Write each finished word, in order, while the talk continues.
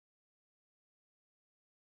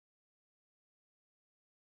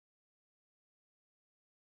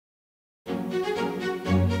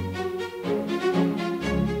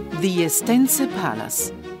The Estense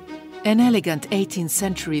Palace, an elegant 18th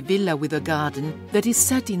century villa with a garden that is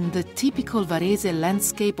set in the typical Varese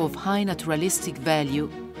landscape of high naturalistic value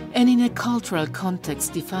and in a cultural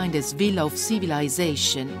context defined as villa of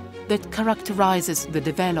civilization that characterizes the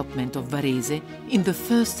development of Varese in the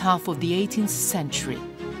first half of the 18th century,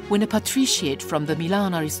 when a patriciate from the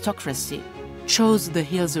Milan aristocracy chose the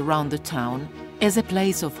hills around the town as a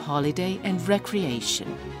place of holiday and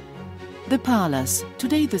recreation. The palace,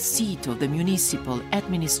 today the seat of the municipal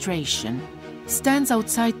administration, stands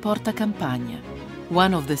outside Porta Campagna,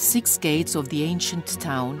 one of the 6 gates of the ancient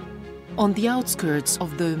town, on the outskirts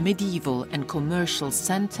of the medieval and commercial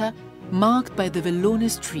center marked by the Vellone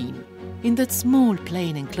stream, in that small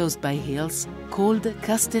plain enclosed by hills called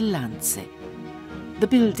Castellanze. The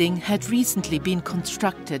building had recently been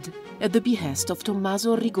constructed at the behest of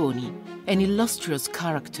Tommaso Arrigoni, an illustrious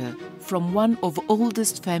character from one of the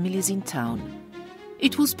oldest families in town.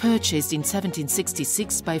 It was purchased in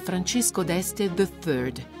 1766 by Francesco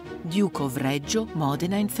III, Duke of Reggio,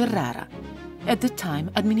 Modena and Ferrara, at the time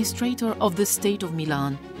administrator of the state of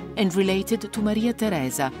Milan and related to Maria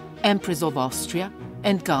Theresa, Empress of Austria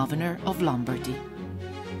and Governor of Lombardy.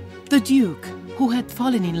 The Duke, who had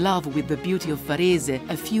fallen in love with the beauty of Varese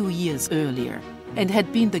a few years earlier and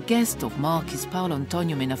had been the guest of Marquis Paolo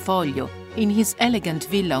Antonio Menafoglio in his elegant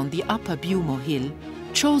villa on the Upper Biumo Hill,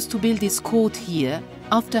 chose to build his court here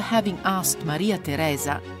after having asked Maria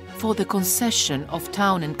Theresa for the concession of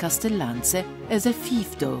town and Castellanze as a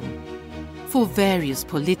fiefdom. For various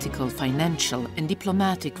political, financial and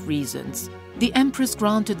diplomatic reasons, the Empress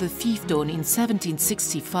granted the fiefdom in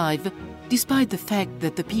 1765, despite the fact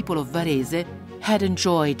that the people of Varese had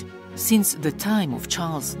enjoyed, since the time of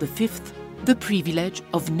Charles V, the privilege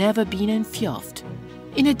of never being enfeoffed.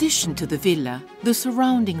 In addition to the villa, the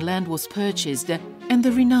surrounding land was purchased and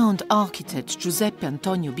the renowned architect Giuseppe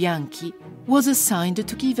Antonio Bianchi was assigned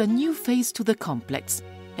to give a new face to the complex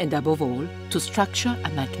and, above all, to structure a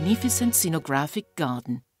magnificent scenographic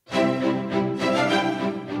garden.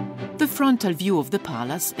 The frontal view of the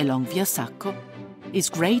palace along Via Sacco is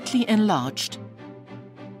greatly enlarged,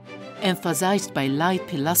 emphasized by light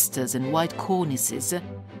pilasters and white cornices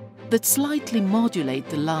that slightly modulate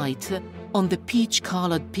the light on the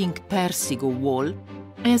peach-colored pink Persigo wall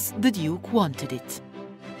as the Duke wanted it.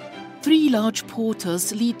 3 large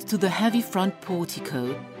portals lead to the heavy front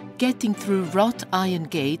portico, getting through wrought iron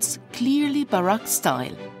gates clearly Baroque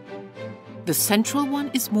style. The central one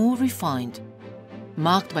is more refined,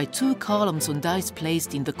 marked by 2 columns on dice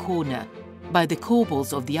placed in the corner, by the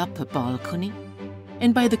corbels of the upper balcony,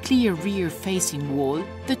 and by the clear rear-facing wall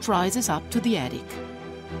that rises up to the attic.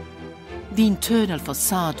 The internal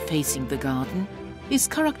facade facing the garden is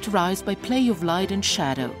characterized by play of light and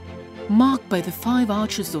shadow, marked by the 5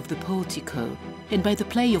 arches of the portico and by the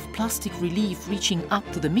play of plastic relief reaching up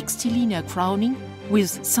to the mixtilinear crowning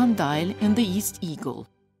with sundial and the east eagle.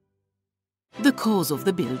 The course of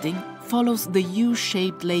the building follows the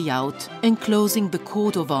U-shaped layout enclosing the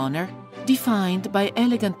court of honor, defined by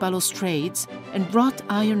elegant balustrades and wrought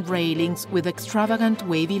iron railings with extravagant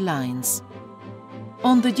wavy lines.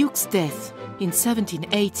 On the Duke's death in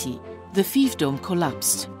 1780, the fiefdom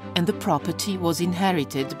collapsed and the property was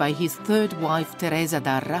inherited by his 3rd wife Teresa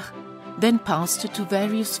d'Arrach, then passed to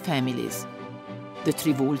various families, the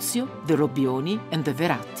Trivulzio, the Robbioni and the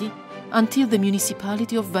Veratti, until the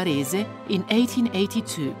municipality of Varese in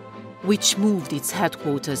 1882, which moved its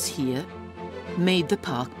headquarters here, made the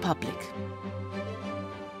park public.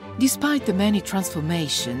 Despite the many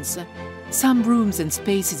transformations, some rooms and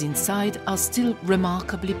spaces inside are still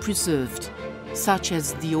remarkably preserved, such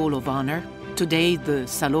as the Hall of Honor, today the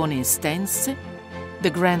Salone Estense, the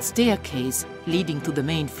grand staircase leading to the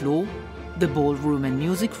main floor, the ballroom and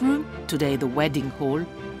music room, today the wedding hall,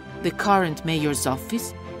 the current mayor's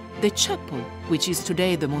office, the chapel, which is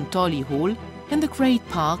today the Montoli Hall, and the great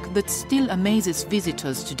park that still amazes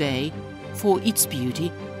visitors today for its beauty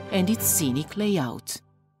and its scenic layout.